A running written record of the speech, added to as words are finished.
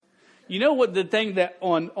You know what the thing that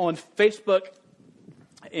on Facebook,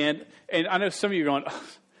 and I know some of you are going, oh,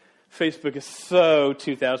 Facebook is so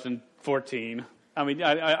 2014. I mean,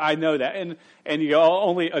 I know that. And you go, oh,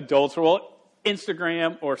 only adults. Well,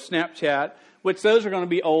 Instagram or Snapchat, which those are going to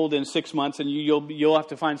be old in 6 months, and you'll have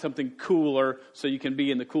to find something cooler so you can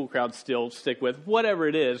be in the cool crowd still, stick with. Whatever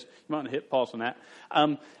it is, you might want to hit pause on that.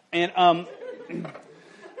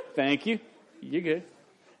 Thank you. You're good.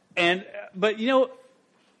 But,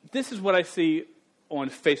 this is what I see on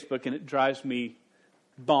Facebook, and it drives me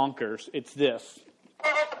bonkers. It's this.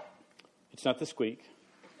 It's not the squeak.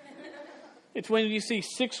 It's when you see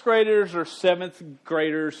 6th graders or 7th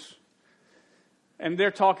graders, and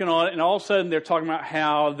they're talking on it, and all of a sudden they're talking about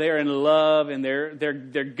how they're in love and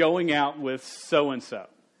they're going out with so and so.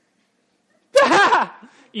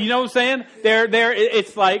 You know what I'm saying?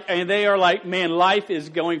 It's like, and they are like, man, life is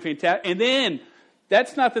going fantastic. And then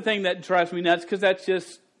that's not the thing that drives me nuts, because that's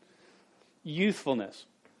just youthfulness.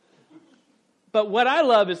 But what I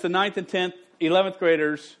love is the 9th and 10th, 11th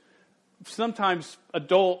graders, sometimes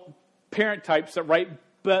adult parent types that write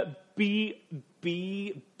beneath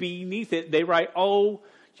it, they write, oh,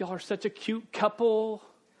 y'all are such a cute couple.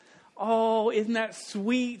 Oh, isn't that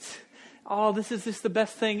sweet? Oh, this is just the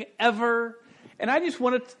best thing ever. And I just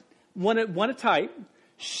want to type,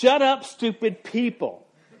 shut up, stupid people.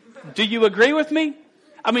 Do you agree with me?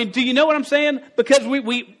 I mean, do you know what I'm saying? Because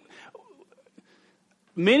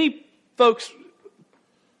many folks,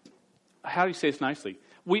 how do you say this nicely?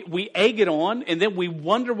 We egg it on, and then we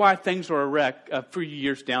wonder why things are a wreck a few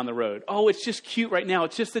years down the road. Oh, it's just cute right now.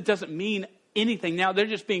 It's just, it doesn't mean anything now. They're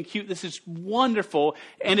just being cute. This is wonderful.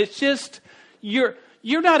 And it's just, you're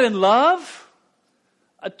not in love.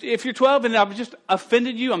 If you're 12 and I've just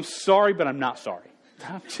offended you, I'm sorry, but I'm not sorry.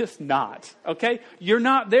 I'm just not. Okay? You're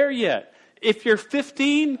not there yet. If you're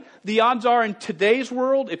 15, the odds are in today's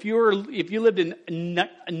world, if you lived in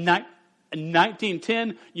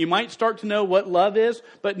 1910, you might start to know what love is,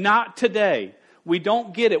 but not today. We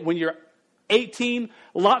don't get it. When you're 18,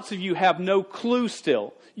 lots of you have no clue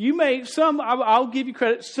still. You may, I'll give you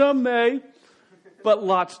credit, some may, but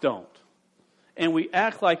lots don't. And we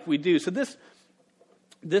act like we do. So this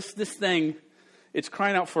thing, it's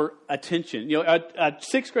crying out for attention. A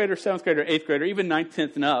 6th grader, 7th grader, 8th grader, even 9th,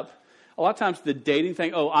 10th and up, a lot of times the dating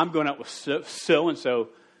thing, oh, I'm going out with so-and-so.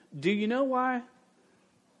 Do you know why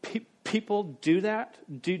people do that?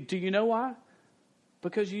 Do you know why?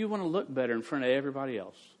 Because you want to look better in front of everybody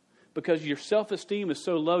else. Because your self-esteem is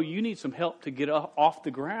so low, you need some help to get off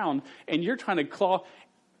the ground, and you're trying to claw.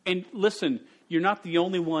 And listen, you're not the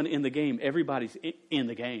only one in the game. Everybody's in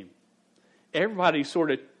the game. Everybody's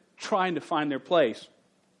sort of trying to find their place.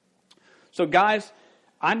 So guys,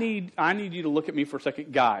 I need you to look at me for a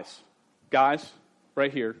second. Guys,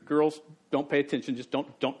 right here. Girls, don't pay attention. Just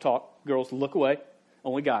don't talk. Girls, look away.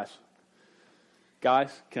 Only guys.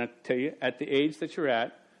 Guys, can I tell you, at the age that you're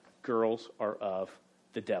at, girls are of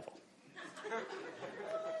the devil.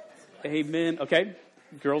 Amen. Okay?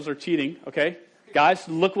 Girls are cheating. Okay? Guys,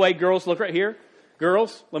 look away. Girls, look right here.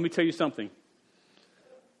 Girls, let me tell you something.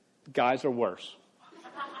 Guys are worse.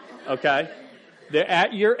 Okay? They're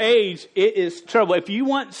at your age, it is trouble. If you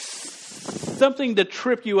want something to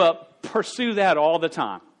trip you up, pursue that all the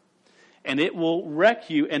time. And it will wreck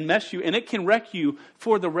you and mess you, and it can wreck you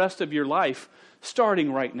for the rest of your life,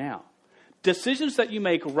 starting right now. Decisions that you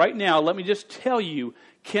make right now, let me just tell you,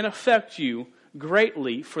 can affect you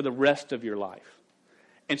greatly for the rest of your life.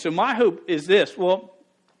 And so my hope is this. Well,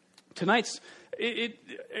 tonight's,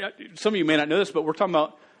 some of you may not know this, but we're talking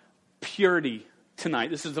about purity tonight.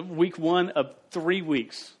 This is week 1 of 3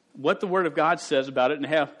 weeks. What the Word of God says about it and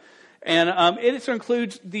how. And it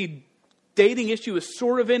includes the dating issue is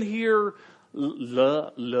sort of in here.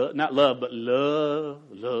 Love, not love, but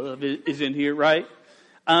love is in here, right?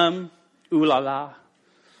 Ooh la la.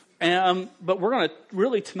 And, but we're going to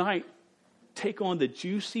really tonight take on the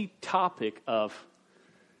juicy topic of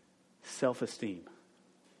self-esteem.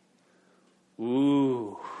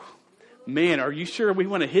 Ooh. Man, are you sure we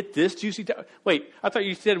want to hit this juicy topic? Wait, I thought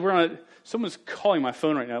you said we're on someone's calling my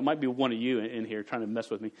phone right now. It might be one of you in here trying to mess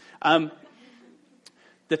with me.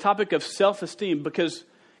 The topic of self-esteem, because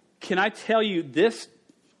can I tell you this?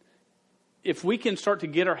 If we can start to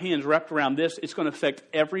get our hands wrapped around this, it's going to affect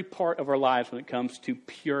every part of our lives when it comes to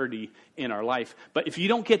purity in our life. But if you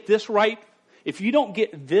don't get this right,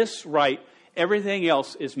 everything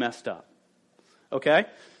else is messed up. Okay?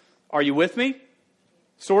 Are you with me?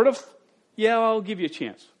 Sort of? Yeah, I'll give you a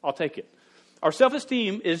chance. I'll take it. Our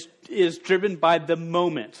self-esteem is driven by the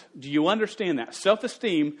moment. Do you understand that?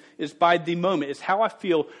 Self-esteem is by the moment. It's how I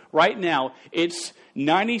feel right now. It's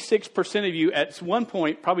 96% of you at one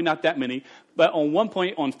point, probably not that many, but on one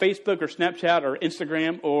point on Facebook or Snapchat or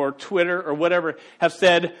Instagram or Twitter or whatever have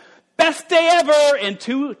said, best day ever, and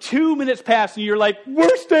two minutes pass and you're like,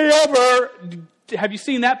 worst day ever. Have you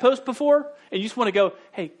seen that post before? And you just want to go,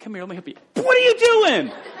 hey, come here, let me help you. What are you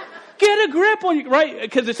doing? Get a grip on you, right?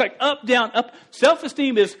 Because it's like up, down, up.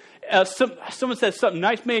 Self-esteem is, someone says something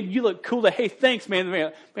nice, man, you look cool. Hey, thanks, man.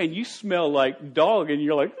 Man, you smell like dog. And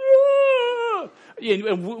you're like, ah.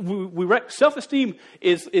 And self-esteem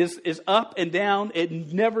is up and down. It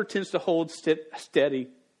never tends to hold steady.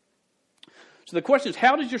 So the question is,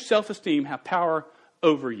 how does your self-esteem have power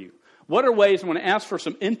over you? What are ways, I want to ask for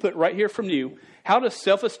some input right here from you. How does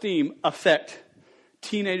self-esteem affect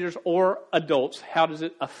teenagers or adults? How does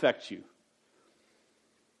it affect you?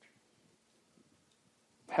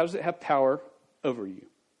 How does it have power over you?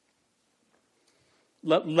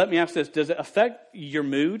 Let me ask this. Does it affect your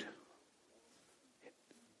mood?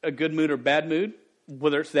 A good mood or bad mood?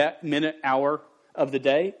 Whether it's that minute, hour of the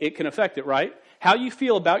day, it can affect it, right? How you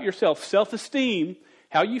feel about yourself, self-esteem,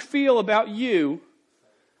 how you feel about you,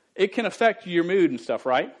 it can affect your mood and stuff,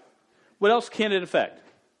 right? What else can it affect?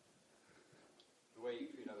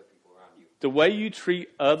 The way you treat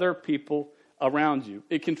other people around you.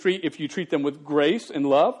 It can if you treat them with grace and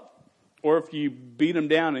love, or if you beat them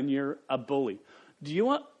down and you're a bully. Do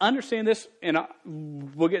you understand this? And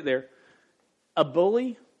we'll get there. A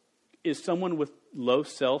bully is someone with low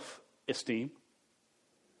self-esteem.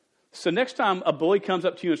 So next time a bully comes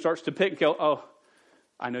up to you and starts to pick and go, oh,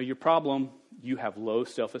 I know your problem. You have low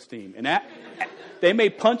self-esteem. And they may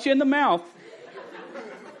punch you in the mouth,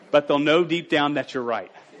 but they'll know deep down that you're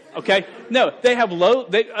right. Okay? No, they have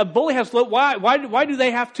a bully has low. Why do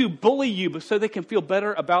they have to bully you? But so they can feel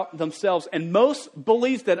better about themselves. And most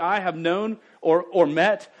bullies that I have known or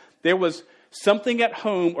met, there was something at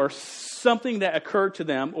home or something that occurred to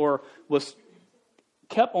them or was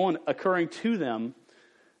kept on occurring to them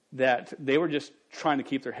that they were just trying to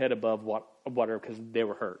keep their head above water because they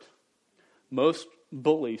were hurt. Most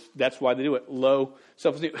bullies, that's why they do it. Low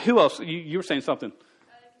self-esteem. Who else? You were saying something.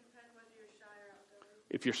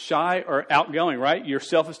 If you're shy or outgoing, right? Your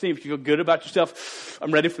self-esteem, if you feel good about yourself,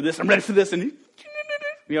 I'm ready for this, and I'm not going to do it.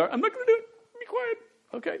 Be quiet.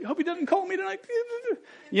 Okay, I hope he doesn't call me tonight.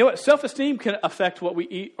 You know what? Self-esteem can affect what we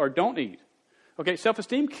eat or don't eat. Okay,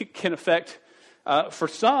 self-esteem can affect, for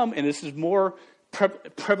some, and this is more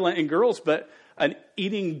prevalent in girls, but an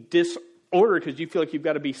eating disorder because you feel like you've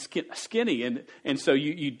got to be skinny, and so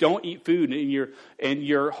you don't eat food, and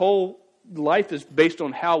your whole life is based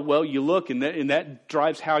on how well you look, and that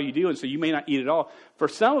drives how you do, and so you may not eat at all. For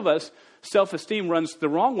some of us, self-esteem runs the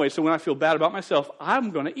wrong way, so when I feel bad about myself,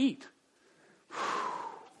 I'm going to eat.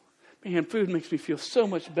 Man, food makes me feel so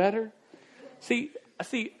much better. See,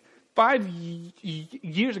 5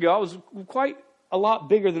 years ago, I was quite a lot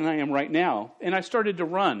bigger than I am right now, and I started to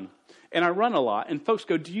run, and I run a lot, and folks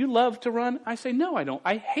go, do you love to run? I say, no, I don't.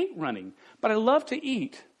 I hate running, but I love to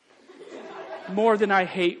eat more than I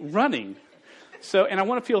hate running. So, and I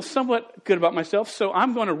want to feel somewhat good about myself, so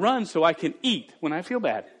I'm going to run so I can eat when I feel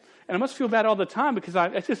bad. And I must feel bad all the time because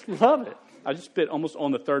I just love it. I just spit almost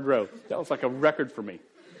on the third row. That was like a record for me.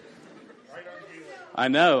 I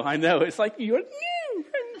know. It's like, I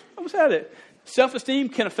almost had it. Self-esteem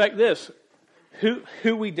can affect this.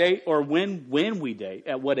 Who we date or when we date,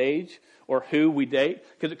 at what age, or who we date.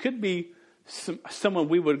 Because it could be someone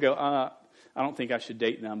we would go, I don't think I should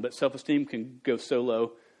date them. But self-esteem can go so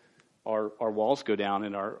low, our walls go down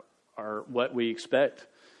and our what we expect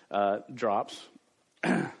drops.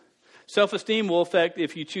 Self-esteem will affect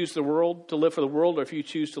if you choose the world to live for the world or if you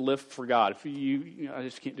choose to live for God. If I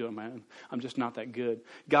just can't do it on my own. I'm just not that good.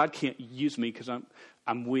 God can't use me because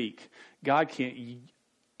I'm weak. God can't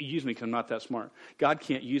use me because I'm not that smart. God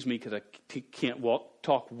can't use me because I can't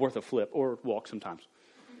talk worth a flip or walk sometimes.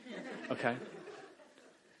 Okay?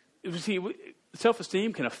 You see,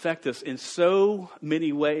 self-esteem can affect us in so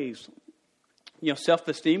many ways. You know,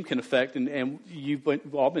 self-esteem can affect, and you've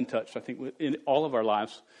all been touched, I think, in all of our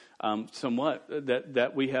lives, somewhat,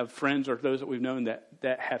 that we have friends or those that we've known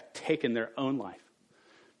that have taken their own life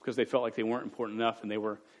because they felt like they weren't important enough and they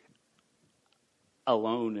were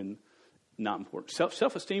alone and not important.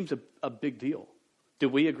 Self-esteem is a big deal. Do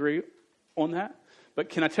we agree on that? But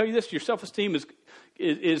can I tell you this? Your self-esteem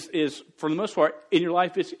is for the most part in your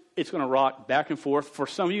life, it's going to rock back and forth. For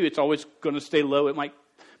some of you, it's always going to stay low. It might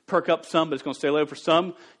perk up some, but it's going to stay low. For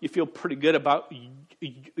some, you feel pretty good about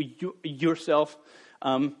yourself.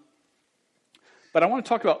 But I want to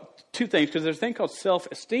talk about two things, because there's a thing called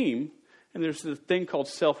self-esteem, and there's a thing called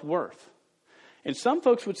self-worth. And some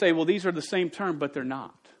folks would say, well, these are the same term, but they're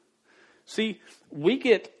not. See, we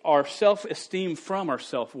get our self-esteem from our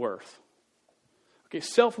self-worth. Okay,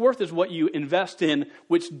 self-worth is what you invest in,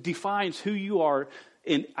 which defines who you are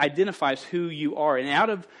and identifies who you are. And out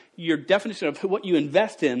of your definition of what you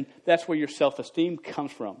invest in, that's where your self-esteem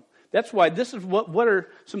comes from. That's why this is what are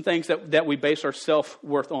some things that we base our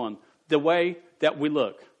self-worth on. The way that we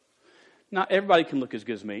look. Not everybody can look as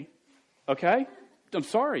good as me. Okay? I'm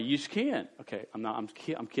sorry, you just can't. Okay, I'm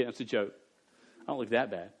kidding. It's a joke. I don't look that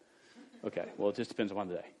bad. Okay, well, it just depends on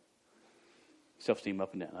the day. Self-esteem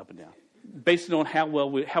up and down, up and down. Based on how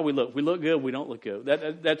we look. We look good, we don't look good.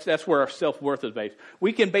 That's where our self-worth is based.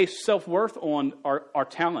 We can base self-worth on our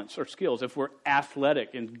talents, our skills. If we're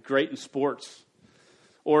athletic and great in sports,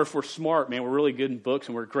 or if we're smart, man, we're really good in books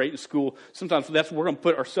and we're great in school. Sometimes that's where we're going to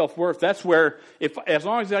put our self-worth. That's where, as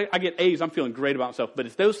long as I get A's, I'm feeling great about myself. But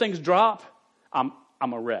if those things drop, I'm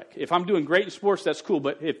a wreck. If I'm doing great in sports, that's cool.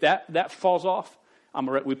 But if that falls off, I'm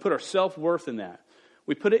a wreck. We put our self-worth in that.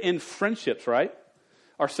 We put it in friendships, right?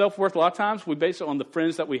 Our self-worth, a lot of times, we base it on the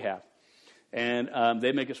friends that we have. And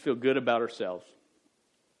they make us feel good about ourselves.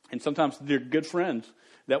 And sometimes they're good friends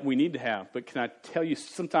that we need to have. But can I tell you,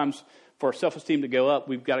 sometimes for our self-esteem to go up,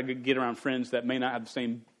 we've got to get around friends that may not have the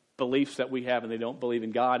same beliefs that we have, and they don't believe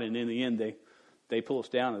in God, and in the end, they pull us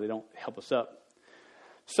down and they don't help us up.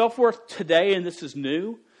 Self-worth today, and this is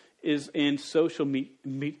new, is in social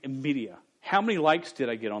media. How many likes did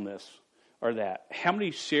I get on this or that? How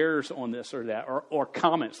many shares on this or that, or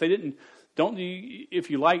comments?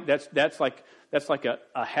 If you like, that's like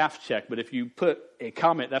a half check. But if you put a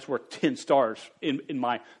comment, that's worth 10 stars in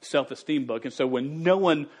my self-esteem book. And so when no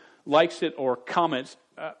one likes it or comments,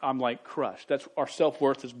 I'm like crushed. That's our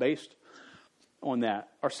self-worth is based on that.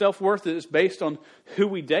 Our self-worth is based on who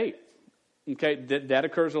we date. Okay, that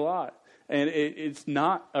occurs a lot. And it's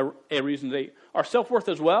not a reason to date. Our self-worth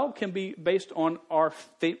as well can be based on our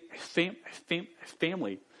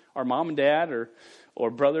family, our mom and dad, or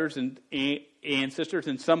brothers and sisters.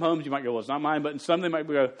 In some homes, you might go, well, it's not mine. But in some, they might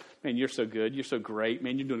go, man, you're so good. You're so great.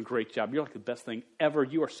 Man, you're doing a great job. You're like the best thing ever.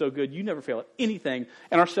 You are so good. You never fail at anything.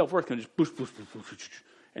 And our self-worth can just boosh, boosh, boosh, boosh, boosh.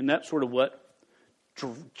 And that's sort of what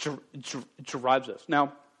drives us.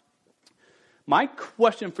 Now, my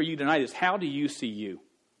question for you tonight is, how do you see you?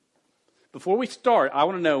 Before we start, I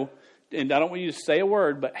want to know, and I don't want you to say a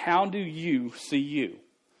word, but how do you see you?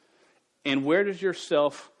 And where does your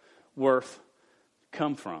self-worth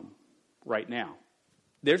come from right now?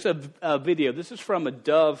 There's a video. This is from a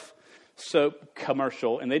Dove soap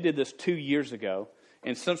commercial, and they did this 2 years ago.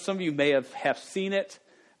 And some of you may have seen it,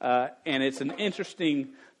 and it's an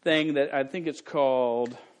interesting thing that I think it's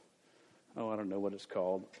called. Oh, I don't know what it's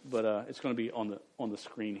called, but it's going to be on the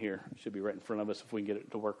screen here. It should be right in front of us if we can get it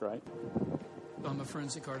to work right. I'm a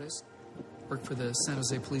forensic artist. Worked for the San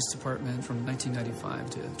Jose Police Department from 1995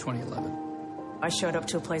 to 2011. I showed up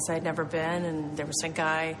to a place I'd never been, and there was a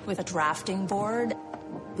guy with a drafting board.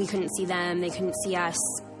 We couldn't see them, they couldn't see us.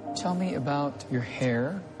 Tell me about your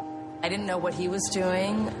hair. I didn't know what he was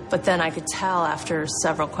doing, but then I could tell after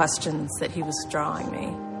several questions that he was drawing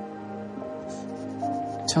me.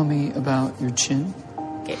 Tell me about your chin.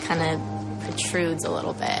 It kind of protrudes a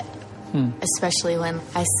little bit, especially when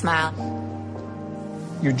I smile.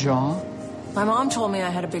 Your jaw. My mom told me I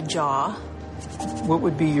had a big jaw. What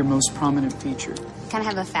would be your most prominent feature? Kind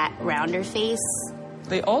of have a fat, rounder face.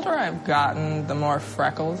 The older I've gotten, the more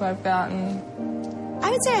freckles I've gotten.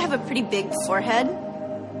 I would say I have a pretty big forehead.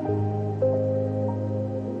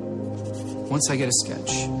 Once I get a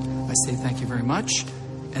sketch, I say thank you very much,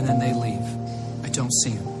 and then they leave. I don't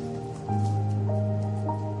see them.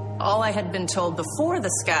 All I had been told before the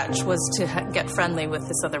sketch was to get friendly with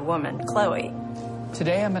this other woman, Chloe.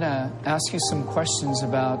 Today I'm going to ask you some questions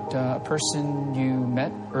about a person you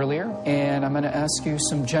met earlier, and I'm going to ask you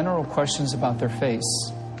some general questions about their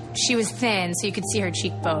face. She was thin, so you could see her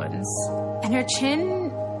cheekbones. And her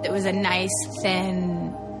chin, it was a nice,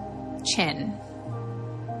 thin chin.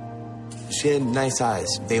 She had nice eyes.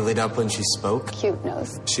 They lit up when she spoke. Cute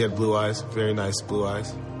nose. She had blue eyes, very nice blue eyes.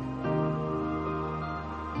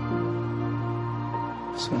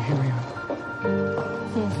 So here we are.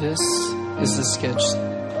 This is the sketch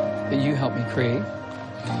that you helped me create,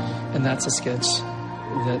 and that's a sketch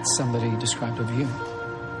that somebody described of you.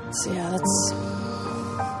 So yeah, that's...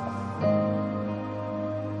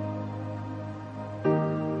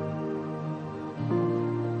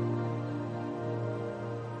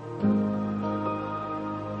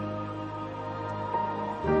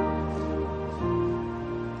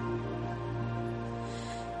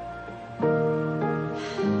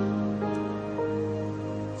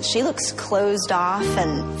 She looks closed off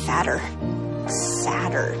and fatter.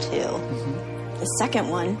 Sadder, too. The second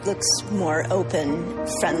one looks more open,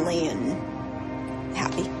 friendly, and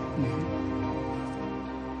happy.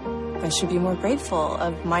 I should be more grateful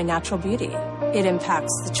of my natural beauty. It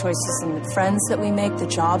impacts the choices and the friends that we make, the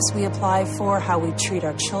jobs we apply for, how we treat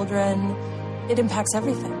our children. It impacts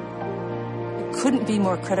everything. It couldn't be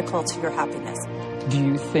more critical to your happiness. Do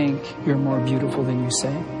you think you're more beautiful than you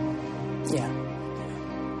say? Yeah.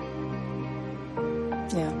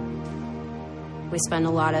 Yeah. We spend a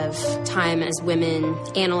lot of time as women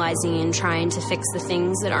analyzing and trying to fix the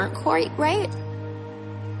things that aren't quite right.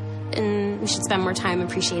 And we should spend more time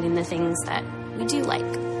appreciating the things that we do like.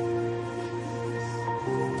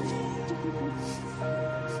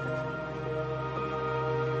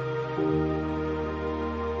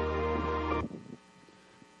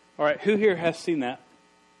 All right, who here has seen that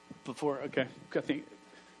before? Okay, I think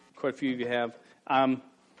quite a few of you have.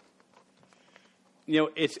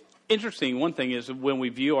 It's interesting. One thing is when we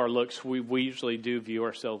view our looks, we usually do view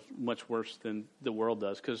ourselves much worse than the world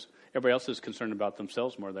does because everybody else is concerned about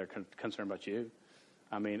themselves more. They're concerned about you.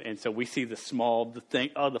 And so we see the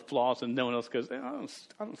flaws, and no one else goes, I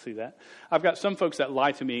don't see that. I've got some folks that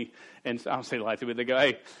lie to me, and I don't say lie to me, they go,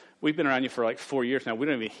 hey, we've been around you for like 4 years now. We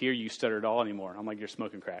don't even hear you stutter at all anymore. I'm like, you're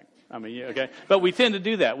smoking crack. Okay. But we tend to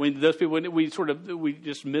do that. When those people, we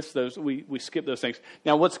just miss those. We skip those things.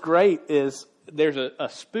 Now, what's great is there's a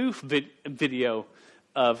spoof video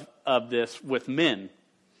of this with men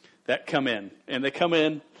that come in, and they come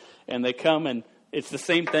in, and it's the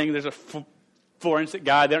same thing. There's a forensic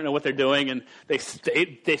guy. They don't know what they're doing, and they sit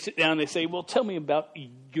down. And they say, well, tell me about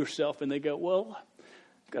yourself. And they go, well,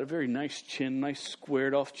 got a very nice chin, nice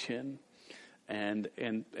squared off chin, and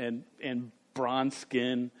bronze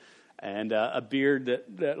skin, and a beard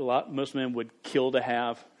that most men would kill to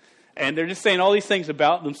have. And they're just saying all these things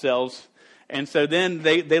about themselves. And so then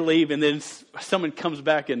they leave, and then someone comes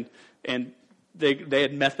back and they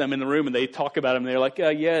had met them in the room, and they talk about him. And they're like,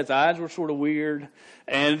 yeah, his eyes were sort of weird.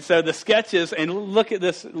 And so the sketches, and look at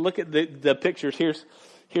this, look at the pictures.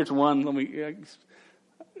 Here's one. Let me.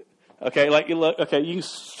 Okay, you can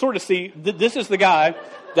sort of see, this is the guy,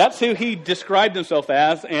 that's who he described himself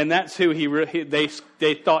as, and that's who they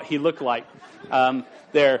thought he looked like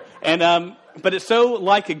there. And but it's so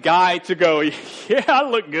like a guy to go, yeah, I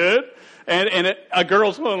look good, and a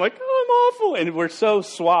girl's going like, oh, I'm awful, and we're so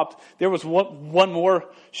swapped. There was one more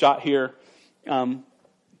shot here. You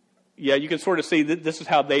can sort of see that this is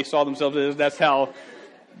how they saw themselves as. That's how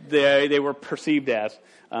they were perceived as.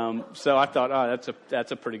 So I thought,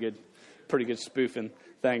 that's a pretty good spoofing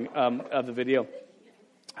thing of the video.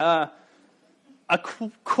 A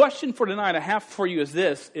question for tonight I have for you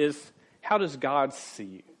is how does God see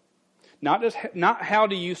you? Not how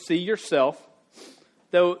do you see yourself,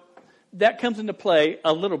 though that comes into play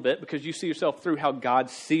a little bit because you see yourself through how God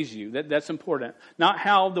sees you. That's important. Not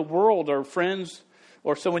how the world or friends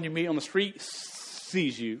or someone you meet on the street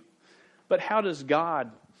sees you, but how does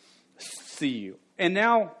God see you? And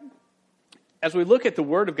now, as we look at the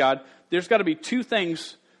Word of God, there's got to be two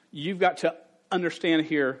things you've got to understand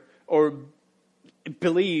here or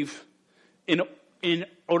believe in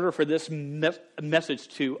order for this message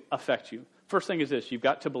to affect you. First thing is this: you've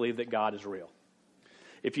got to believe that God is real.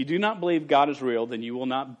 If you do not believe God is real, then you will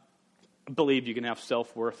not believe you can have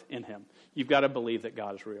self-worth in Him. You've got to believe that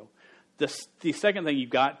God is real. The second thing,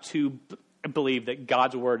 you've got to believe that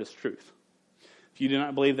God's Word is truth. If you do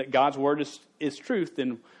not believe that God's Word is truth,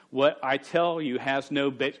 then what I tell you has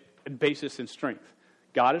no basis in strength.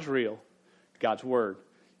 God is real. God's Word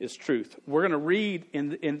is truth. We're going to read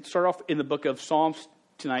and start off in the book of Psalms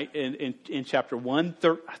tonight in chapter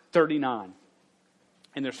 139.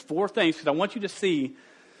 And there's four things, because I want you to see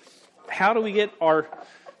how do we get our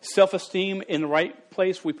self-esteem in the right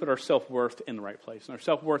place? We put our self-worth in the right place. And our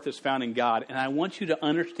self-worth is found in God. And I want you to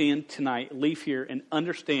understand tonight, leave here and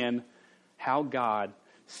understand how God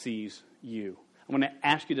sees you. I'm going to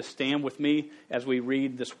ask you to stand with me as we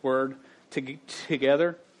read this word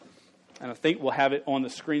together. And I think we'll have it on the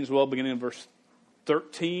screen as well, beginning in verse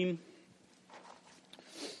 13.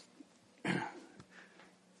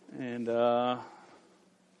 And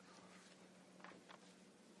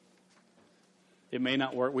it may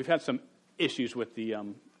not work. We've had some issues with the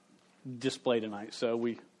display tonight, so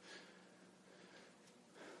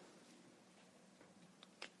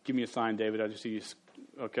give me a sign, David. I just see you.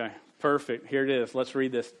 Okay, perfect. Here it is. Let's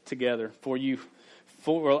read this together.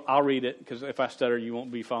 I'll read it, because if I stutter, you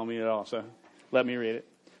won't be following me at all. So let me read it.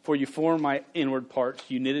 For you formed my inward parts.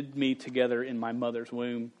 You knitted me together in my mother's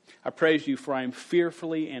womb. I praise you, for I am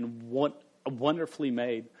fearfully and wonderfully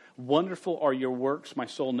made. Wonderful are your works. My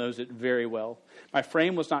soul knows it very well. My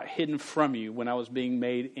frame was not hidden from you when I was being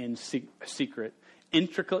made in secret.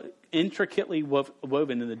 Intricately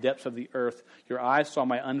woven in the depths of the earth, your eyes saw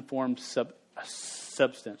my unformed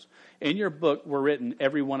substance. In your book were written,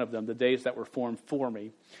 every one of them, the days that were formed for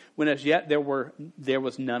me, when as yet there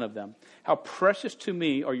was none of them. How precious to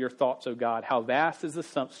me are your thoughts, O God. How vast is the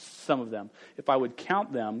sum of them. If I would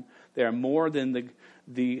count them, they are more than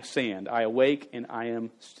the sand. I awake and I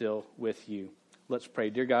am still with you. Let's pray.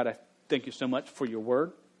 Dear God, I thank you so much for your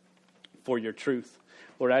word, for your truth.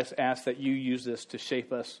 Lord, I just ask that you use this to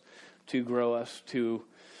shape us, to grow us, to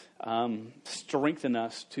strengthen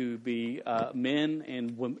us to be men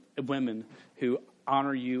and women who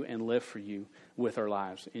honor you and live for you with our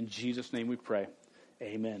lives. In Jesus' name we pray.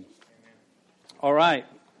 Amen. All right.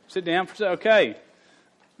 Sit down for a second. Okay.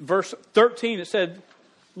 Verse 13, it said,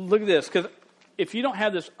 look at this, because if you don't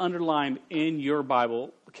have this underlined in your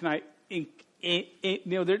Bible,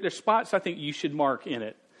 there's spots I think you should mark in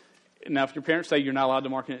it. Now, if your parents say you're not allowed to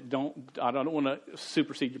mark in it, I don't want to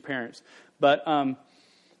supersede your parents. But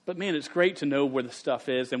man, it's great to know where the stuff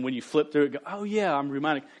is. And when you flip through it, go, oh yeah, I'm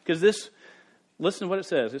reminded. Because listen to what it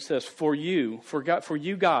says. It says, for you,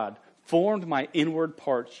 God, formed my inward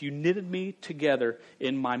parts. You knitted me together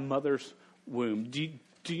in my mother's womb. Do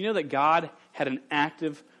you know that God had an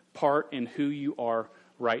active part in who you are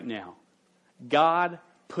right now? God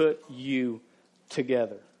put you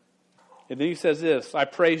together. And then he says this, I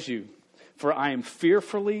praise you, for I am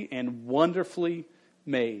fearfully and wonderfully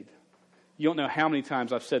made. You don't know how many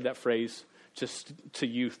times I've said that phrase just to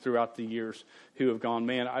you throughout the years who have gone,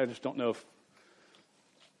 man, I just don't know if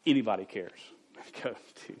anybody cares. I go,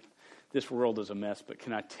 dude, this world is a mess, but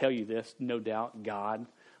can I tell you this? No doubt God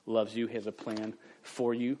loves you, has a plan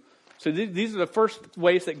for you. So these are the first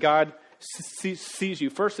ways that God sees you.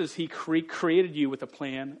 First is he created you with a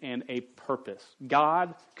plan and a purpose.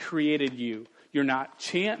 God created you. You're not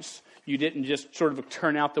chance. You didn't just sort of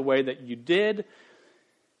turn out the way that you did.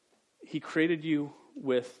 He created you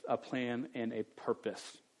with a plan and a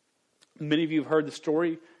purpose. Many of you have heard the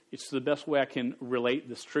story. It's the best way I can relate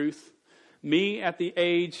this truth. Me, at the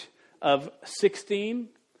age of 16,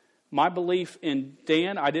 my belief in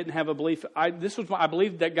Dan, I didn't have a belief. I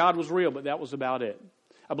believed that God was real, but that was about it.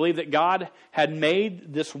 I believed that God had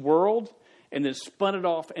made this world and then spun it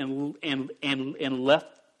off and left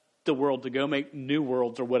the world to go make new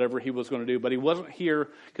worlds or whatever he was going to do. But he wasn't here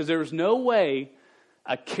because there was no way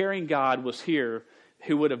a caring God was here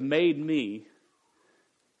who would have made me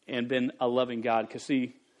and been a loving God. Because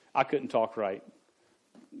see, I couldn't talk right.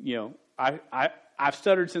 You know, I've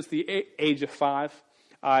stuttered since the age of 5.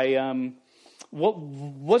 I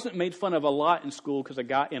wasn't made fun of a lot in school because I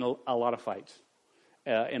got in a lot of fights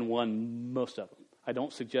and won most of them. I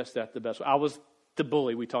don't suggest that the best way. I was the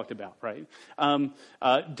bully we talked about, right?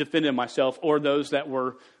 Defending myself or those that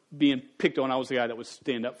were being picked on. I was the guy that would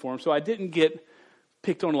stand up for them. So I didn't get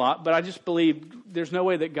picked on a lot, but I just believed there's no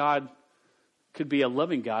way that God could be a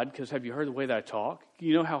loving God, because have you heard the way that I talk?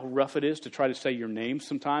 You know how rough it is to try to say your name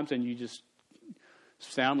sometimes and you just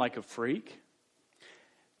sound like a freak?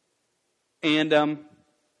 And a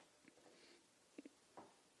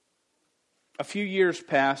few years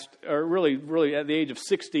passed, or really at the age of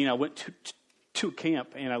 16, I went to a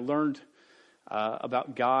camp and I learned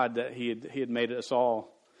about God, that He had made us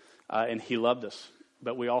all, and He loved us.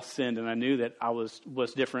 But we all sinned, and I knew that I was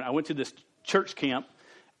different. I went to this church camp,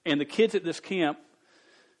 and the kids at this camp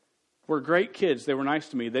were great kids. They were nice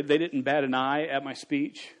to me. They didn't bat an eye at my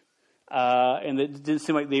speech, and it didn't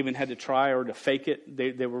seem like they even had to try or to fake it.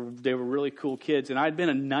 They were really cool kids, and I'd been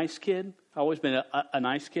a nice kid. I've always been a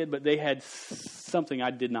nice kid, but they had something I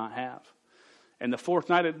did not have. And the fourth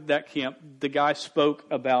night at that camp, the guy spoke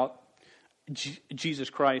about Jesus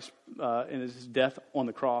Christ and His death on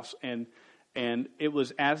the cross, and it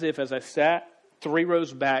was as if, as I sat 3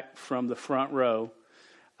 rows back from the front row,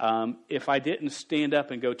 if I didn't stand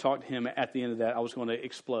up and go talk to him at the end of that, I was going to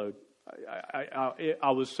explode.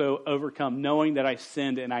 I was so overcome knowing that I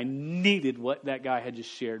sinned and I needed what that guy had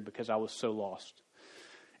just shared because I was so lost.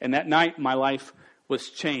 And that night, my life was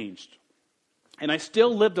changed. And I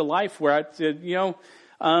still lived a life where I said,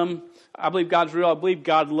 I believe God's real. I believe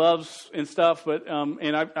God loves and stuff. But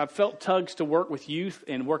and I felt tugs to work with youth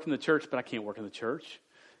and work in the church, but I can't work in the church.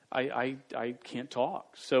 I can't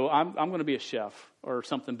talk. So I'm going to be a chef or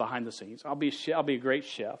something behind the scenes. I'll be a great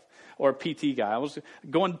chef or a PT guy. I was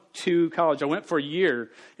going to college. I went for a year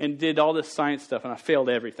and did all this science stuff, and I failed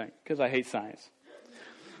everything because I hate science.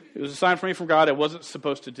 It was a sign for me from God. I wasn't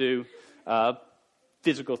supposed to do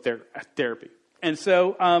physical therapy. And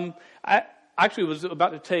so I actually was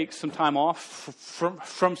about to take some time off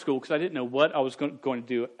from school because I didn't know what I was going to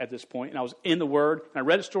do at this point. And I was in the Word, and I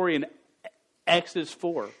read a story in Exodus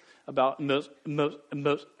 4 about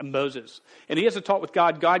Moses. And he has a talk with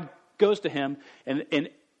God. God goes to him, and in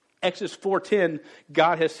Exodus 4:10,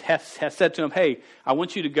 God has said to him, hey, I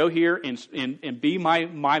want you to go here and be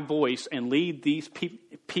my voice and lead these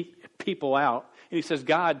people out. And he says,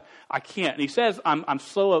 God, I can't. And he says, I'm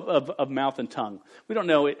slow of mouth and tongue. We don't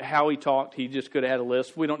know how he talked. He just could have had a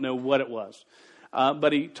list. We don't know what it was.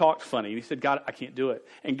 But he talked funny. He said, God, I can't do it.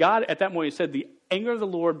 And God, at that moment, he said, the anger of the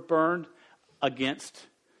Lord burned against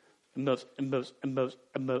Moses.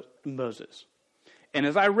 And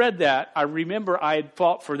as I read that, I remember I had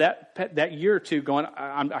fought for that year or two going,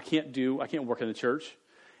 I can't work in the church.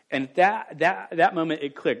 And that moment,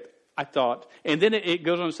 it clicked. I thought, and then it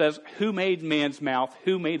goes on and says, who made man's mouth?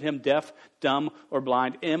 Who made him deaf, dumb, or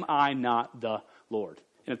blind? Am I not the Lord?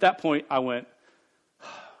 And at that point, I went,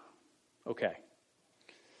 okay.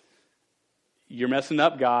 You're messing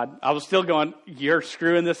up, God. I was still going, you're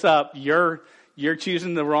screwing this up. You're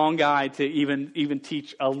choosing the wrong guy to even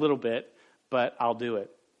teach a little bit, but I'll do it.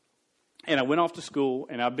 And I went off to school,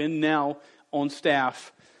 and I've been now on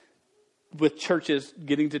staff with churches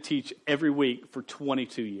getting to teach every week for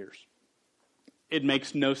 22 years. It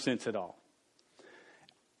makes no sense at all.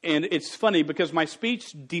 And it's funny because my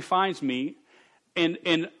speech defines me,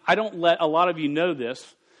 and I don't let a lot of you know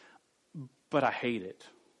this, but I hate it.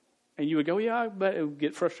 And you would go, yeah, but it would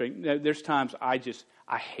get frustrating. There's times I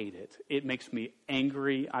hate it. It makes me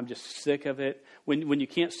angry. I'm just sick of it. When you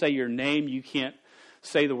can't say your name, you can't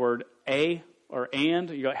say the word a or and.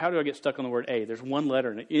 You go, how do I get stuck on the word a? There's one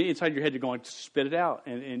letter in it. Inside your head, you're going to spit it out,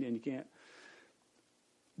 and you can't.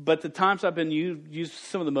 But the times I've been used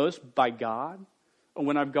some of the most by God,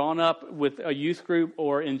 when I've gone up with a youth group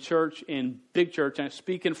or in church, in big church, and I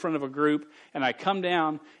speak in front of a group, and I come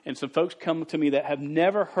down, and some folks come to me that have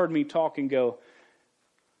never heard me talk and go,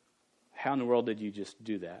 how in the world did you just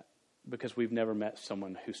do that? Because we've never met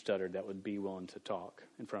someone who stuttered that would be willing to talk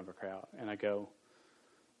in front of a crowd. And I go,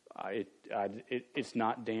 it's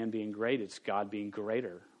not Dan being great, it's God being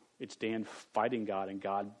greater. It's Dan fighting God and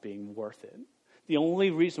God being worth it. The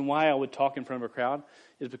only reason why I would talk in front of a crowd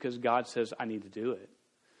is because God says I need to do it.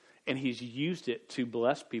 And he's used it to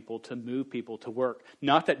bless people, to move people, to work.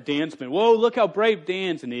 Not that Dan's been, whoa, look how brave.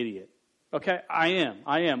 Dan's an idiot. Okay, I am.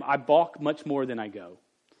 I balk much more than I go.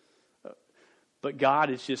 But God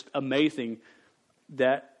is just amazing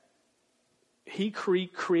that he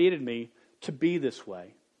created me to be this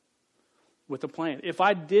way with a plan. If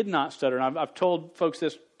I did not stutter, and I've told folks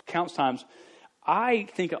this countless times, I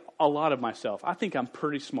think a lot of myself. I think I'm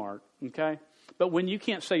pretty smart, okay? But when you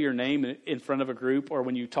can't say your name in front of a group, or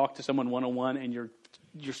when you talk to someone one-on-one and you're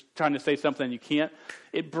trying to say something and you can't,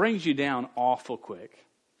 it brings you down awful quick.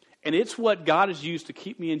 And it's what God has used to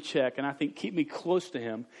keep me in check, and I think keep me close to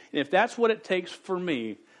him. And if that's what it takes for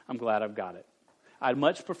me, I'm glad I've got it. I'd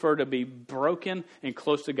much prefer to be broken and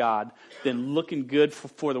close to God than looking good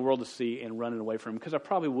for the world to see and running away from him, because I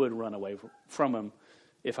probably would run away from him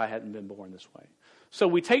if I hadn't been born this way. So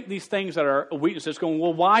we take these things that are weaknesses going,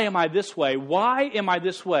 well, why am I this way? Why am I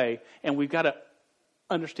this way? And we've got to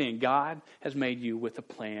understand God has made you with a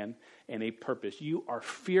plan and a purpose. You are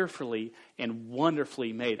fearfully and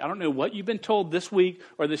wonderfully made. I don't know what you've been told this week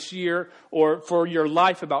or this year or for your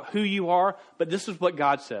life about who you are, but this is what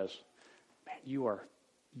God says. Man, you are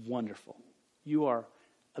wonderful. You are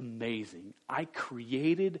amazing. I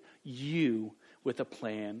created you with a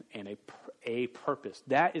plan and a purpose.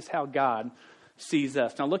 That is how God sees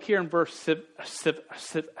us. Now look here in verse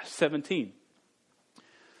 17.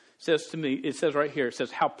 It says right here, it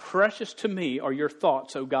says, how precious to me are your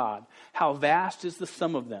thoughts, O God. How vast is the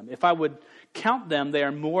sum of them. If I would count them, they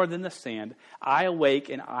are more than the sand. I awake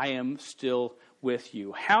and I am still with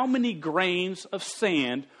you. How many grains of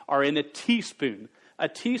sand are in a teaspoon? A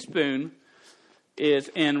teaspoon is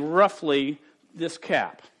in roughly this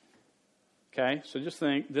cap. Okay, so just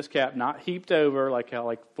think, this cap, not heaped over like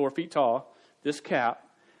 4 feet tall. This cap,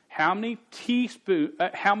 how many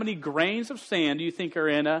grains of sand do you think are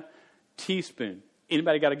in a teaspoon?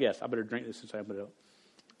 Anybody got a guess? I better drink this since I put it up.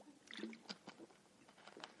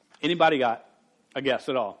 Anybody got a guess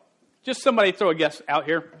at all? Just somebody throw a guess out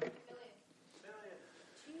here.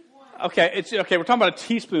 Okay, we're talking about a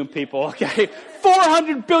teaspoon, people. Okay,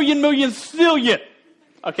 400 billion million zillion.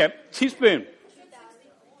 Okay, teaspoon.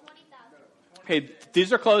 Okay,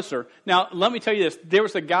 these are closer. Now, let me tell you this. There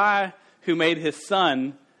was a guy who made his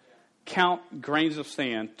son count grains of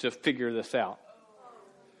sand to figure this out.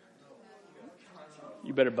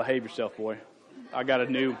 You better behave yourself, boy. I got a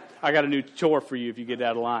new chore for you if you get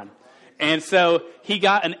out of line. And so he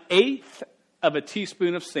got an eighth of a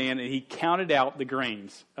teaspoon of sand, and he counted out the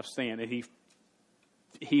grains of sand. And he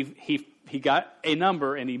got a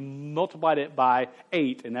number, and he multiplied it by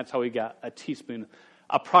 8, and that's how he got a teaspoon.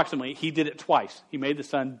 Approximately, he did it twice. He made the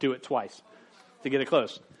sun do it twice to get it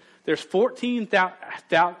close. There's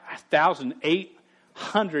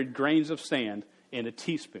 14,800 grains of sand in a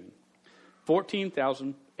teaspoon.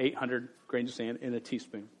 14,800 grains of sand in a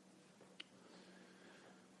teaspoon.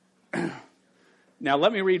 Now,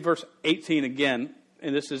 let me read verse 18 again,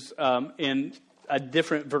 and this is in a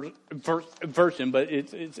different version, but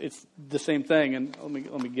it's the same thing. And let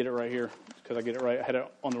me get it right here because I get it right. I had it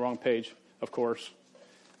on the wrong page, of course.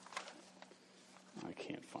 I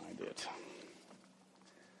can't find it.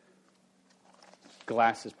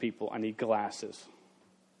 Glasses, people. I need glasses.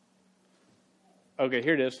 Okay,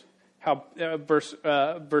 here it is. Verse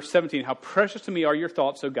 17. How precious to me are your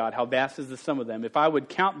thoughts, O God. How vast is the sum of them. If I would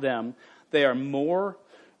count them, they are more.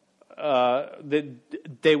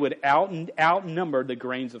 They would outnumber the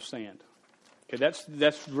grains of sand. Okay,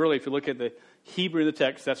 that's really, if you look at the Hebrew in the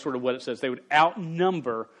text, that's sort of what it says. They would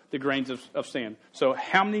outnumber the grains of sand. So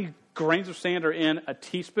how many grains of sand are in a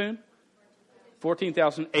teaspoon?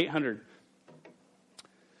 14,800.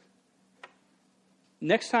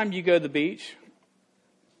 Next time you go to the beach,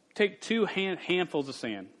 take 2 handfuls of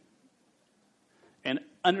sand and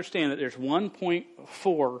understand that there's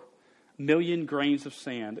 1.4 million grains of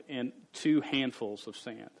sand and 2 handfuls of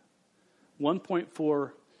sand.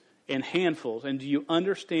 1.4 in handfuls. And do you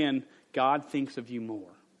understand God thinks of you more?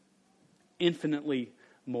 Infinitely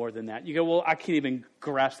more than that. You go, well, I can't even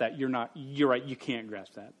grasp that. You're right, you can't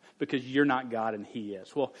grasp that because you're not God and He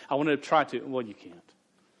is. Well, I want to try to. Well, you can't.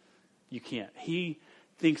 You can't. He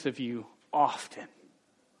thinks of you often.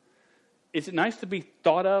 Is it nice to be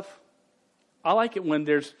thought of? I like it when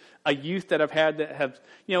there's a youth that I've had that have,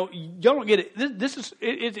 y'all don't get it.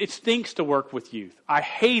 It stinks to work with youth. I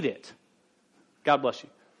hate it. God bless you.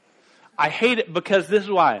 I hate it because this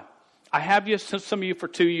is why. I have some of you for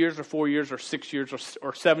 2 years or 4 years or 6 years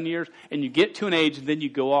or 7 years, and you get to an age and then you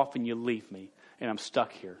go off and you leave me, and I'm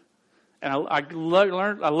stuck here. And I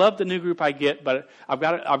love the new group I get, but I've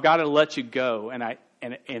got to let you go, and I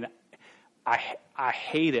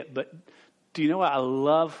hate it. But do you know what I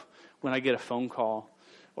love? When I get a phone call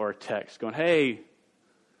or a text going, hey,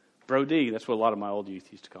 Bro D, that's what a lot of my old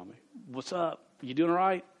youth used to call me. What's up? You doing all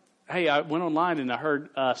right? Hey, I went online and I heard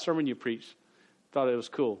a sermon you preached. Thought it was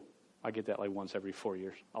cool. I get that like once every 4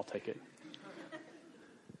 years. I'll take it.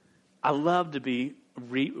 I love to be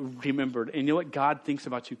remembered. And you know what? God thinks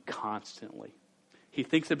about you constantly. He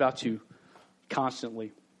thinks about you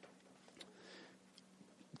constantly.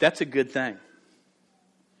 That's a good thing.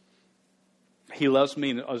 He loves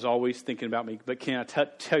me and is always thinking about me. But can I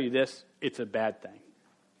tell you this? It's a bad thing.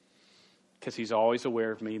 Because He's always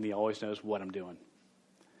aware of me and He always knows what I'm doing.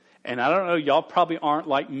 And I don't know, y'all probably aren't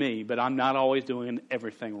like me, but I'm not always doing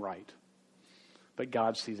everything right. But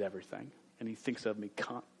God sees everything. And He thinks of me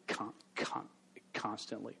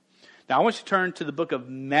constantly. Now I want you to turn to the book of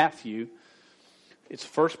Matthew. It's the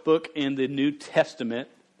first book in the New Testament.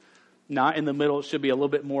 Not in the middle. It should be a little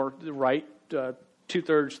bit more right.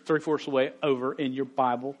 2/3, 3/4 of the way over in your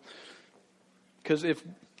Bible. Because if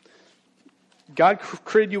God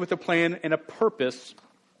created you with a plan and a purpose,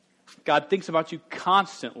 God thinks about you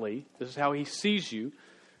constantly. This is how He sees you.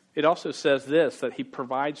 It also says this, that He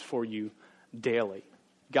provides for you daily.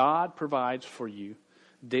 God provides for you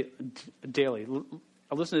daily. Listen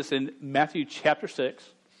to this in Matthew chapter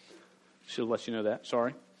 6. Should let you know that,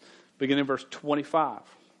 sorry. Beginning in verse 25.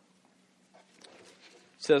 It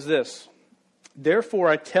says this. Therefore,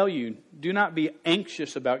 I tell you, do not be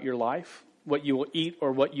anxious about your life, what you will eat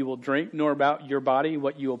or what you will drink, nor about your body,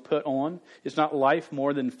 what you will put on. Is not life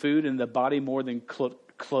more than food and the body more than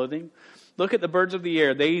clothing? Look at the birds of the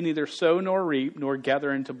air. They neither sow nor reap nor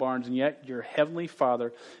gather into barns, and yet your heavenly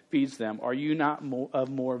Father feeds them. Are you not of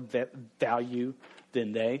more value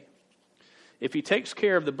than they? If He takes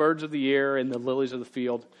care of the birds of the air and the lilies of the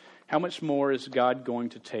field, how much more is God going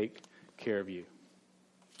to take care of you?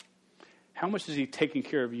 How much is He taking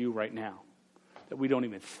care of you right now that we don't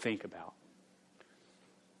even think about?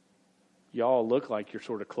 Y'all look like you're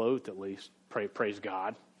sort of clothed at least. Praise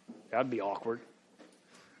God. That'd be awkward.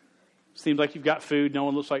 Seems like you've got food. No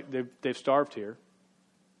one looks like they've starved here.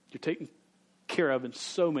 You're taken care of in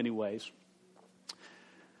so many ways.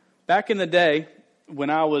 Back in the day, when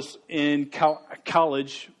I was in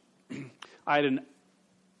college, I had an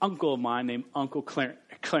uncle of mine named Uncle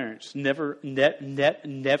Clarence, never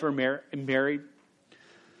married,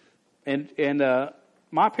 and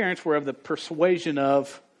my parents were of the persuasion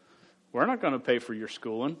of, we're not going to pay for your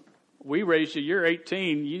schooling. we raised you, you're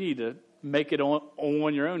 18, you need to make it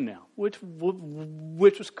on your own now, which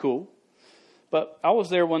was cool. But I was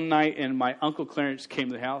there one night, and my Uncle Clarence came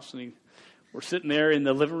to the house, and we're sitting there in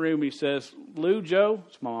the living room. He says, Lou, Joe,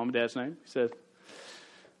 it's my mom and dad's name. He says,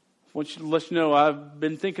 I want you to let you know I've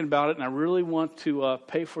been thinking about it, and I really want to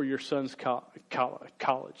pay for your son's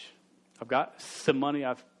college. I've got some money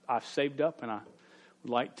I've saved up, and I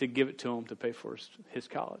would like to give it to him to pay for his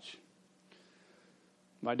college.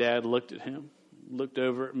 My dad looked at him, looked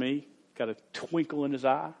over at me, got a twinkle in his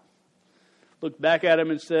eye, looked back at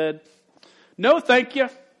him and said, no, thank you.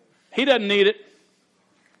 He doesn't need it.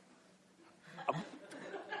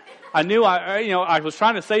 I knew I was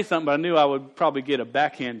trying to say something, but I knew I would probably get a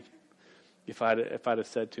backhand if I'd have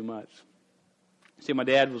said too much. See, my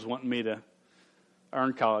dad was wanting me to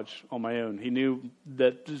earn college on my own. He knew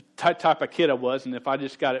that the type of kid I was, and if I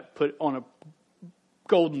just got it put on a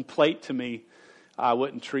golden plate to me, I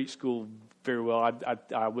wouldn't treat school very well.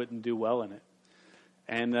 I wouldn't do well in it.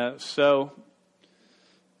 And so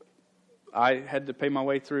I had to pay my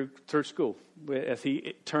way through school as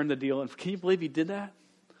he turned the deal. And can you believe he did that?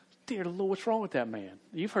 Dear Lord, what's wrong with that man?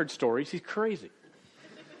 You've heard stories. He's crazy.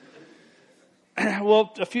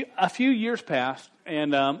 Well, a few years passed,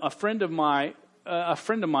 and a friend of mine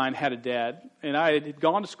had a dad, and I had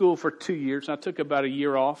gone to school for 2 years, and I took about a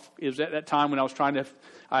year off. It was at that time when I was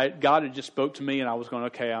God had just spoke to me, and I was going,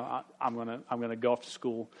 okay, I'm going to go off to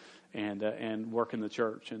school and work in the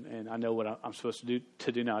church, and I know what I'm supposed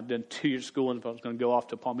to do now. I'd done 2 years of school, and I was going to go off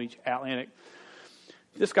to Palm Beach Atlantic.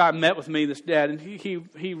 This guy met with me, this dad, and he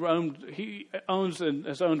owns and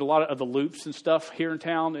has owned a lot of the loops and stuff here in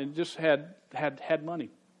town, and just had money.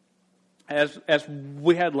 As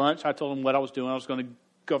we had lunch, I told him what I was doing. I was going to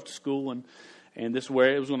go off to school, and this is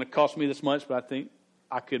where it was going to cost me this much, but I think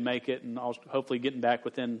I could make it, and I was hopefully getting back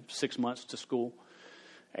within 6 months to school.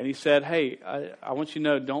 And he said, hey, I want you to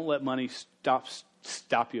know, don't let money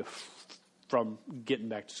stop you from getting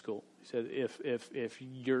back to school. He said, if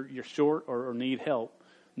you're short or need help,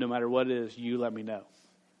 no matter what it is, you let me know.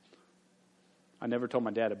 I never told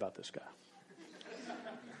my dad about this guy.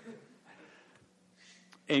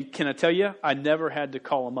 And can I tell you, I never had to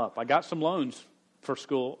call him up. I got some loans for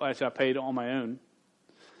school. I paid on my own.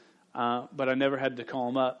 But I never had to call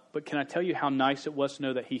him up. But can I tell you how nice it was to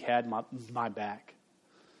know that he had my back?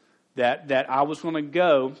 That I was going to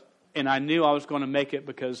go, and I knew I was going to make it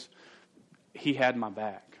because he had my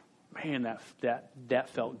back. Man, that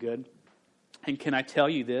felt good. And can I tell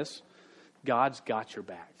you this? God's got your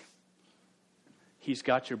back. He's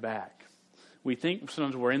got your back. We think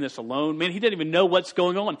sometimes we're in this alone. Man, he doesn't even know what's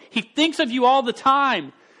going on. He thinks of you all the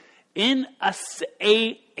time. In a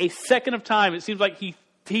second of time, it seems like he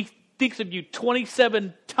thinks of you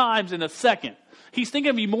 27 times in a second. He's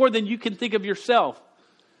thinking of you more than you can think of yourself.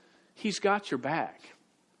 He's got your back.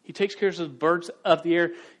 He takes care of the birds of the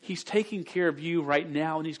air. He's taking care of you right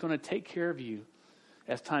now, and he's going to take care of you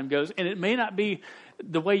as time goes. And it may not be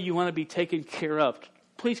the way you want to be taken care of.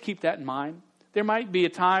 Please keep that in mind. There might be a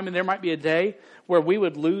time and there might be a day where we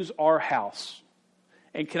would lose our house.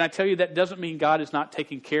 And can I tell you, that doesn't mean God is not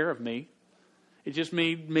taking care of me. It just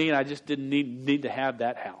means I just didn't need to have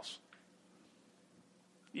that house.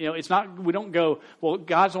 You know, it's not, we don't go, well,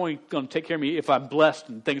 God's only going to take care of me if I'm blessed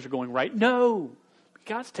and things are going right. No,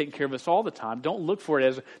 God's taking care of us all the time. Don't look for it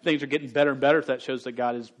as things are getting better and better if that shows that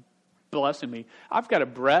God is blessing me. I've got a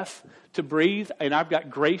breath to breathe, and I've got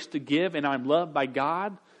grace to give, and I'm loved by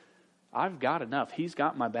God. I've got enough. He's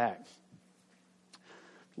got my back.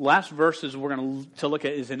 Last verses we're going to look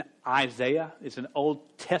at is in Isaiah. It's an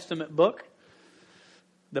Old Testament book.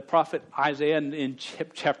 The prophet Isaiah in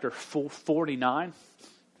chapter 49.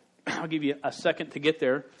 I'll give you a second to get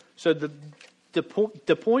there. So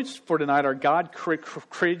the points for tonight are God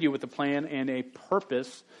created you with a plan and a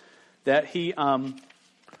purpose, that he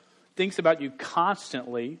thinks about you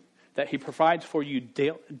constantly, that he provides for you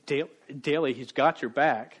daily. He's got your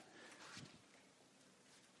back.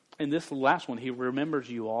 And this last one, he remembers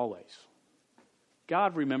you always.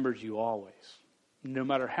 God remembers you always. No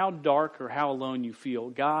matter how dark or how alone you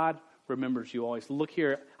feel, God remembers you always. Look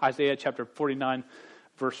here, Isaiah chapter 49,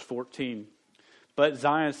 verse 14. But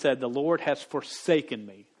Zion said, the Lord has forsaken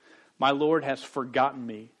me. My Lord has forgotten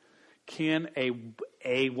me. Can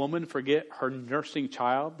a woman forget her nursing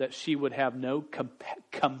child, that she would have no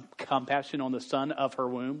compassion on the son of her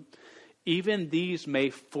womb? Even these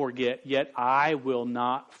may forget, yet I will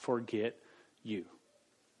not forget you.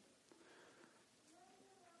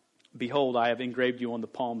 Behold, I have engraved you on the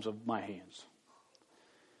palms of my hands.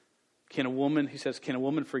 Can a woman, he says, can a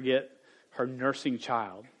woman forget her nursing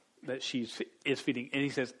child, that she is feeding. And he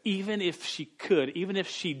says, even if she could, even if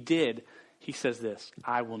she did, he says this,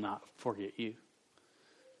 I will not forget you.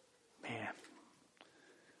 Man.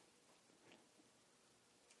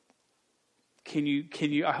 Can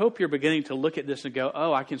you, I hope you're beginning to look at this and go,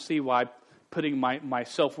 oh, I can see why putting my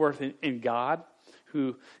self-worth in God,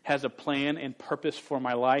 who has a plan and purpose for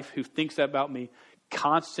my life, who thinks about me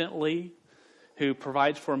constantly, who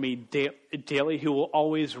provides for me daily, who will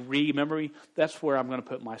always remember me. That's where I'm going to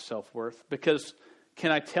put my self-worth. Because can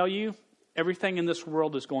I tell you, everything in this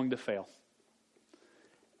world is going to fail.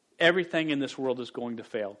 Everything in this world is going to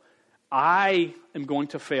fail. I am going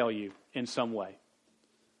to fail you in some way.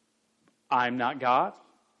 I'm not God.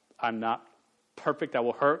 I'm not perfect. I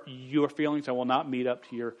will hurt your feelings. I will not meet up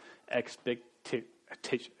to your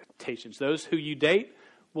expectations. Those who you date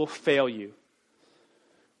will fail you.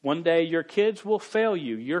 One day your kids will fail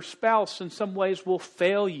you. Your spouse in some ways will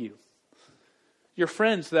fail you. Your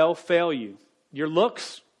friends, they'll fail you. Your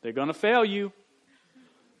looks, they're going to fail you.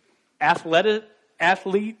 Athlete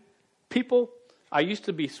people, I used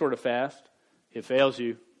to be sort of fast. It fails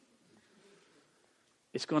you.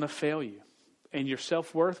 It's going to fail you. And your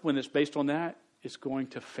self-worth, when it's based on that, is going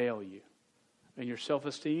to fail you. And your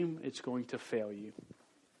self-esteem, it's going to fail you.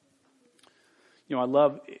 You know, I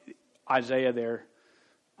love Isaiah there.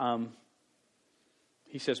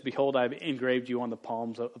 He says, behold, I've engraved you on the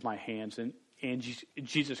palms of my hands. And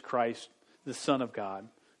Jesus Christ, the Son of God,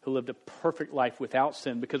 who lived a perfect life without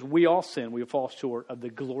sin, because we all sin, we fall short of the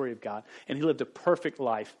glory of God. And he lived a perfect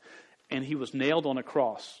life. And he was nailed on a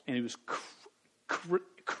cross. And he was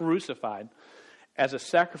crucified as a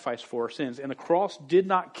sacrifice for our sins. And the cross did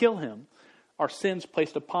not kill him. Our sins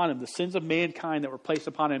placed upon him, the sins of mankind that were placed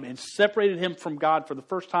upon him and separated him from God for the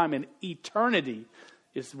first time in eternity,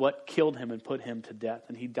 is what killed him and put him to death.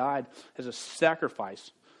 And he died as a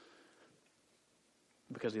sacrifice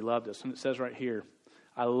because he loved us. And it says right here,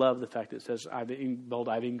 I love the fact that it says, I've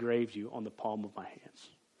engraved you on the palm of my hands.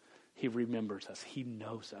 He remembers us. He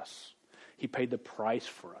knows us. He paid the price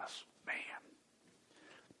for us. Man.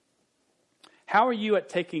 How are you at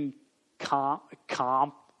taking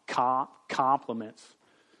compliments?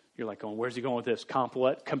 You're like, going, where's he going with this?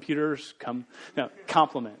 What? Computers? No,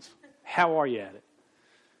 compliments. How are you at it?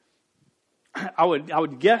 I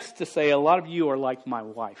would guess to say a lot of you are like my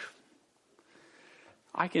wife.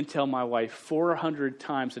 I can tell my wife 400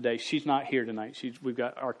 times a day. She's not here tonight. We've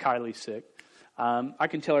got our Kylie sick. I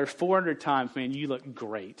can tell her 400 times, man, you look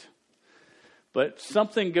great. But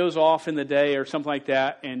something goes off in the day or something like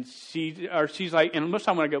that, and she's like, and most of the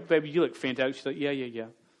time when I go, baby, you look fantastic. She's like, yeah.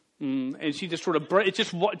 And she just sort of, it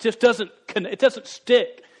just doesn't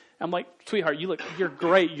stick. I'm like, sweetheart, you're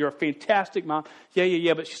great. You're a fantastic mom.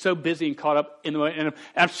 Yeah. But she's so busy and caught up in the way. And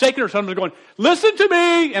I'm shaking her shoulders going, listen to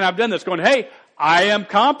me. And I've done this going, hey, I am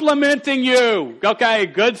complimenting you. Okay,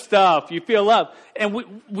 good stuff. You feel love. And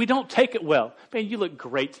we don't take it well. Man, you look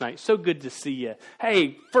great tonight. So good to see you.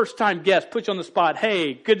 Hey, first time guest, put you on the spot.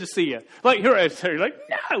 Hey, good to see you. Like, you're like,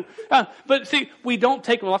 no. But see, we don't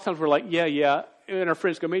take it. A lot of times we're like, yeah. And our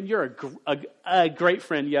friends go, man, you're a great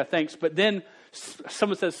friend. Yeah, thanks. But then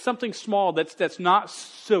someone says something small that's not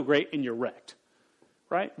so great and you're wrecked.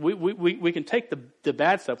 Right? We can take the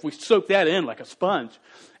bad stuff. We soak that in like a sponge.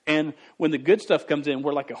 And when the good stuff comes in,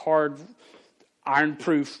 we're like a hard,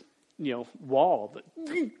 iron-proof, wall. But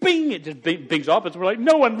bing, it just bings off us. We're like,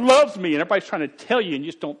 no one loves me. And everybody's trying to tell you and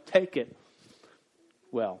you just don't take it.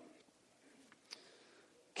 Well,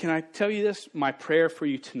 can I tell you this? My prayer for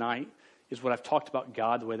you tonight is what I've talked about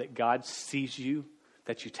God, the way that God sees you,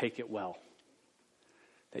 that you take it well.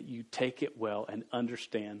 That you take it well and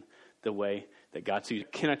understand the way that God sees you.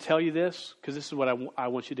 Can I tell you this? Because this is what I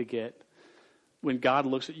want you to get. When God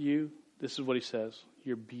looks at you, this is what he says.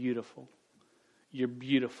 You're beautiful. You're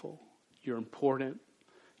beautiful. You're important.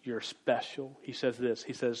 You're special. He says this.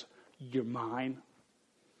 He says, you're mine.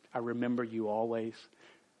 I remember you always.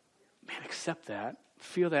 Man, accept that.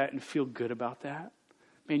 Feel that and feel good about that.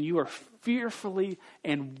 Man, you are fearfully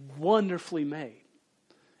and wonderfully made.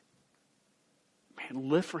 Man,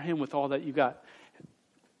 live for him with all that you got.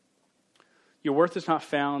 Your worth is not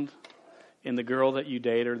found in the girl that you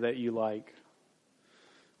date or that you like,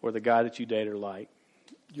 or the guy that you date or like.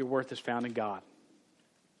 Your worth is found in God.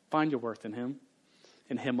 Find your worth in him,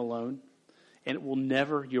 in him alone. And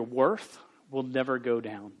your worth will never go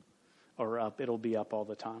down or up. It'll be up all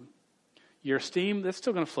the time. Your esteem, that's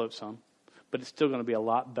still going to float some, but it's still going to be a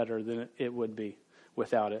lot better than it would be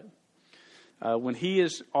without it. When he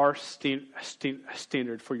is our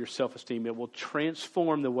standard for your self-esteem, it will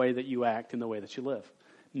transform the way that you act and the way that you live.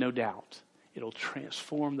 No doubt. It'll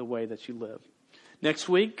transform the way that you live. Next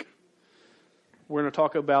week, we're going to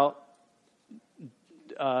talk about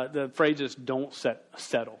the phrase is don't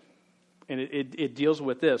settle. And it deals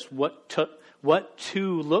with this, what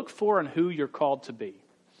to look for and who you're called to be.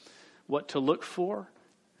 What to look for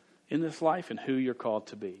in this life and who you're called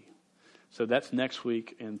to be. So that's next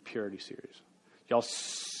week in Purity series. Y'all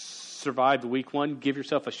survived week 1. Give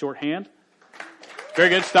yourself a short hand. Very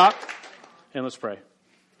good. Stop. And let's pray.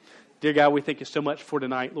 Dear God, we thank you so much for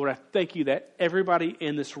tonight. Lord, I thank you that everybody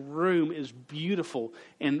in this room is beautiful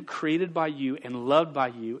and created by you and loved by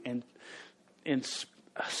you and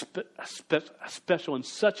special in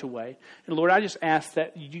such a way. And Lord, I just ask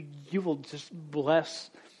that you will just bless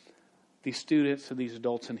these students and these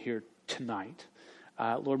adults in here tonight.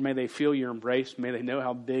 Lord, may they feel your embrace. May they know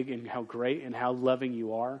how big and how great and how loving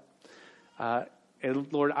you are.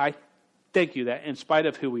 And Lord, I thank you that in spite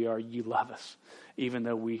of who we are, you love us, even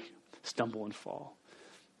though we stumble and fall.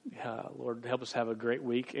 Lord, help us have a great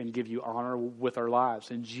week and give you honor with our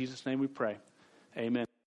lives. In Jesus' name we pray. Amen.